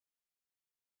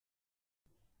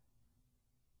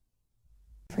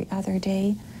other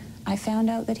day. I found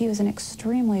out that he was an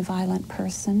extremely violent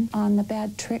person on the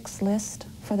bad tricks list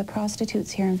for the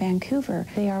prostitutes here in Vancouver.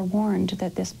 They are warned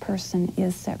that this person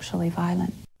is sexually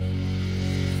violent.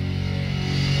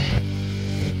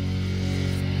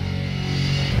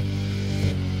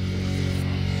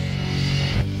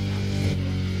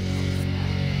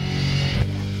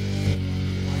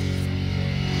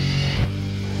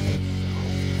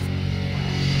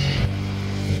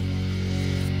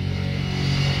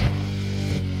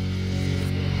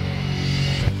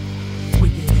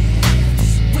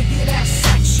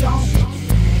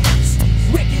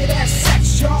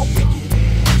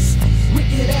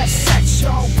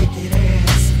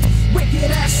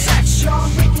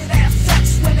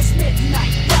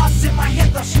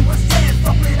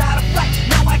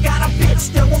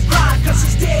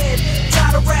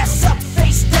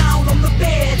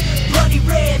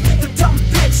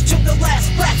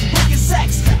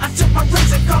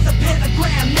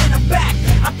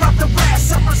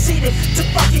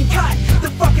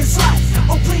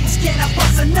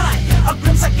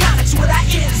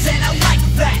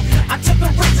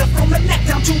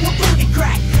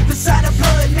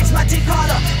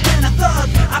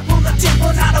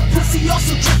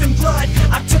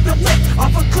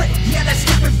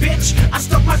 I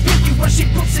stuck my pinky when she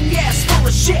poops and yeah, it's full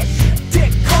of shit.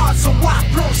 Dick hard, so why?